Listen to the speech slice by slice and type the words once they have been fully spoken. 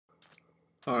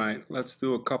Alright, let's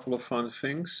do a couple of fun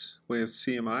things with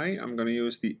CMI. I'm going to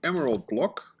use the emerald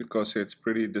block because it's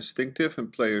pretty distinctive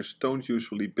and players don't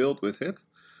usually build with it.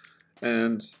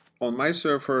 And on my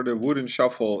server, the wooden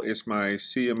shuffle is my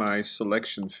CMI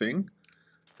selection thing.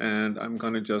 And I'm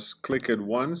going to just click it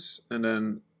once and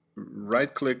then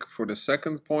right click for the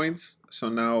second point. So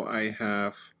now I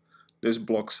have this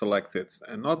block selected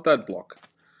and not that block.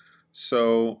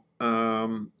 So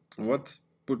what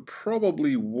would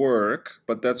probably work,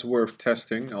 but that's worth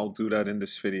testing, I'll do that in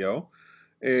this video,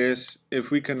 is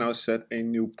if we can now set a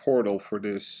new portal for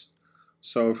this.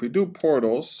 So if we do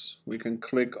portals, we can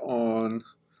click on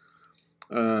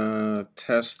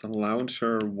test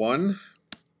launcher 1,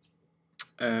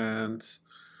 and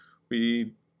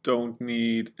we don't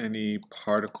need any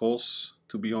particles,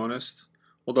 to be honest,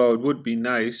 although it would be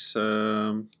nice.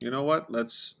 You know what,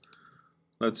 let's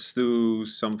do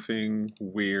something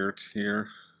weird here.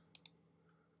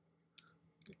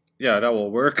 Yeah, that will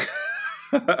work.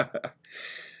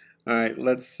 Alright,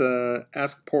 let's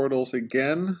ask portals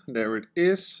again. There it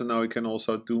is. So now we can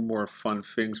also do more fun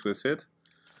things with it.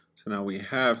 So now we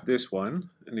have this one,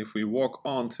 and if we walk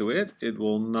onto it, it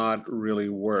will not really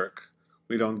work.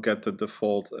 We don't get the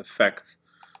default effect.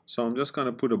 So I'm just going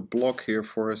to put a block here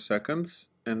for a second,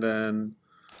 and then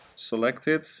select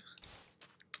it.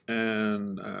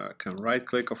 And I can right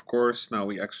click, of course. Now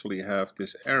we actually have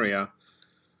this area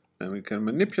and we can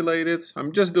manipulate it.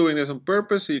 I'm just doing this on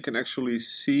purpose so you can actually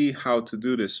see how to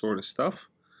do this sort of stuff.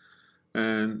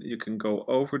 And you can go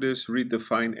over this,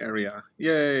 redefine area.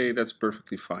 Yay, that's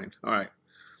perfectly fine. All right.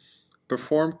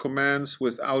 Perform commands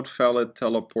without valid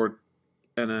teleport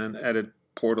and then edit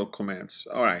portal commands.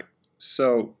 All right.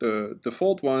 So the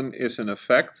default one is an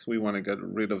effect. We want to get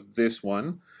rid of this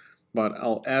one, but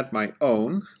I'll add my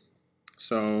own.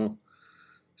 So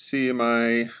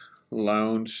CMI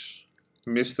Lounge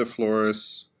Mr.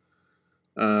 Flores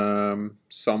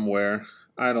somewhere,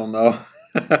 I don't know.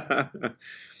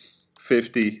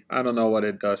 50, I don't know what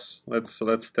it does. Let's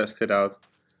test it out.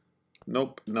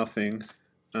 Nope, nothing.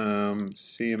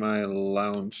 CMI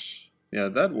Lounge, yeah,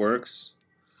 that works.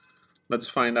 Let's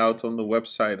find out on the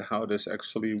website how this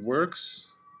actually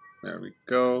works. There we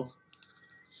go.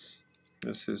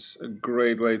 This is a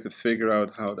great way to figure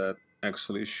out how that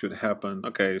actually should happen.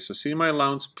 Okay, so CMI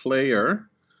Lounge player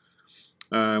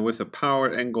with a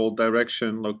power, angle,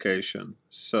 direction, location.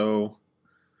 So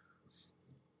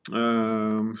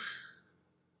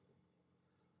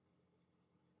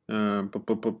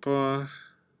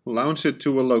launch it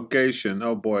to a location.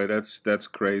 Oh boy, that's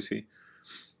crazy.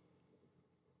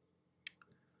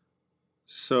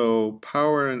 So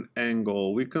power and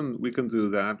angle, we can do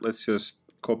that. Let's just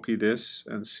copy this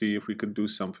and see if we can do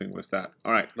something with that.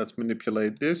 All right, let's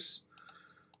manipulate this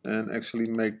and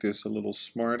actually make this a little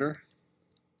smarter.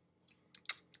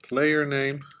 Player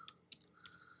name,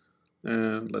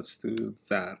 and let's do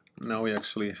that. Now we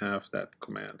actually have that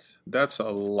command. That's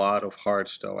a lot of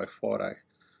hearts though. I thought I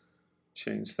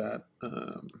changed that.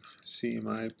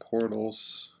 CMI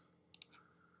portals.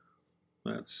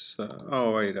 Let's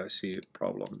oh wait, I see a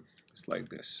problem. It's like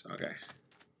this. Okay.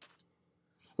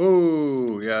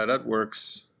 Oh yeah, that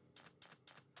works.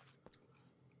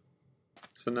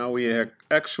 So now we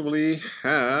actually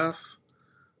have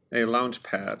a launch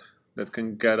pad that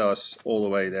can get us all the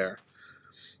way there.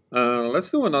 Let's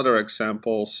do another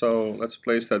example. So let's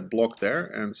place that block there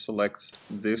and select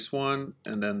this one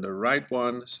and then the right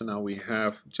one. So now we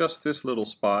have just this little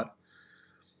spot.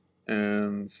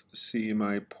 And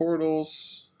CMI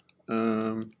portals,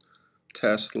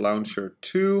 test launcher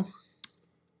 2,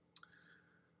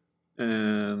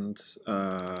 and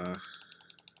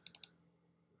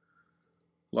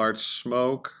large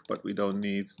smoke, but we don't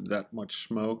need that much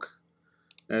smoke.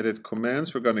 Edit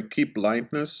commands. We're going to keep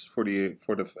blindness for the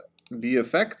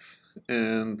effect,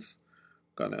 and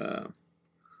gonna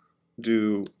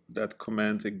do that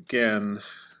command again.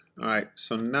 All right.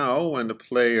 So now when the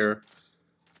player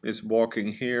is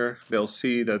walking here, they'll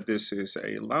see that this is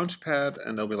a launch pad,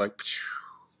 and they'll be like,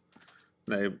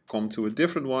 they come to a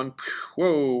different one.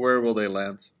 Whoa, where will they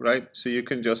land? Right. So you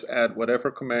can just add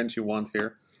whatever command you want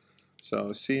here.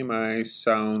 So CMI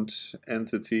sound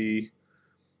entity.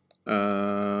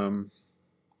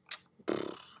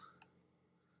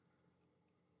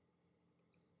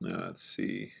 Let's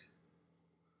see.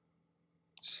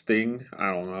 Sting,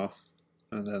 I don't know.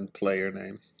 And then player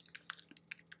name.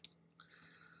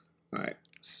 Alright,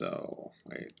 so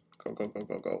wait, go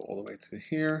all the way to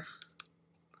here.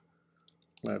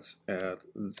 Let's add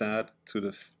that to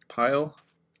the pile.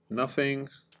 Nothing.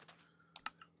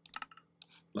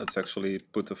 Let's actually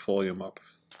put the volume up.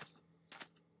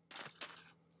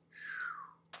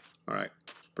 All right,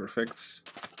 perfect.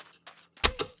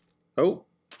 Oh,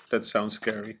 that sounds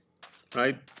scary,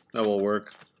 right? That will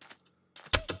work.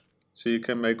 So you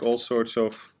can make all sorts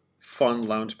of fun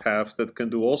launch paths that can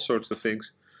do all sorts of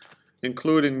things,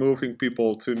 including moving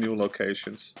people to new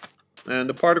locations. And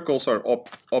the particles are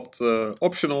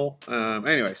optional.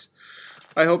 Anyways,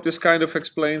 I hope this kind of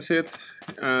explains it.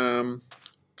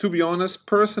 To be honest,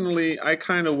 personally, I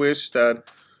kind of wish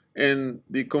that in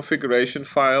the configuration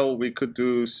file we could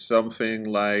do something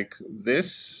like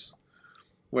this,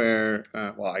 where,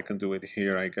 well, I can do it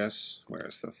here, I guess.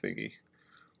 Where's the thingy?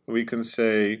 We can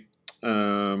say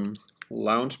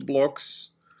launch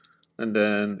blocks, and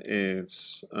then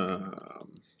its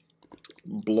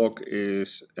block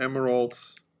is emerald,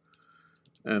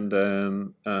 and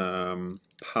then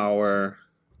power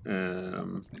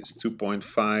is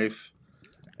 2.5,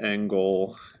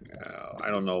 angle, I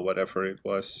don't know, whatever it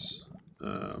was.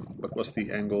 What was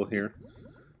the angle here?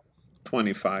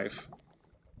 25.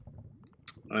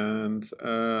 And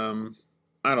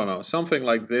I don't know, something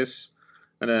like this.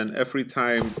 And then every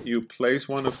time you place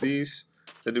one of these,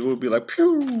 that it would be like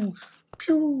pew,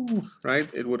 pew, right?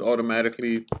 It would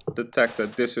automatically detect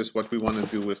that this is what we want to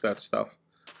do with that stuff.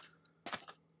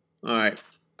 All right,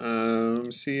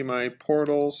 CMI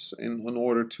portals. In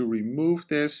order to remove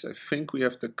this, I think we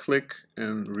have to click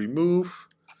and remove,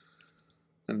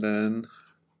 and then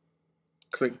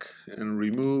click and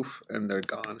remove, and they're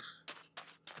gone.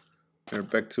 They're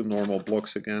back to normal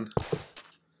blocks again.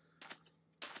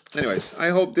 Anyways,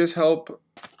 I hope this helped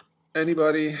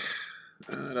anybody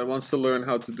that wants to learn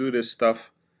how to do this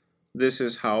stuff. This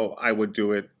is how I would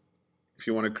do it if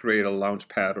you want to create a launch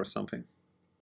pad or something.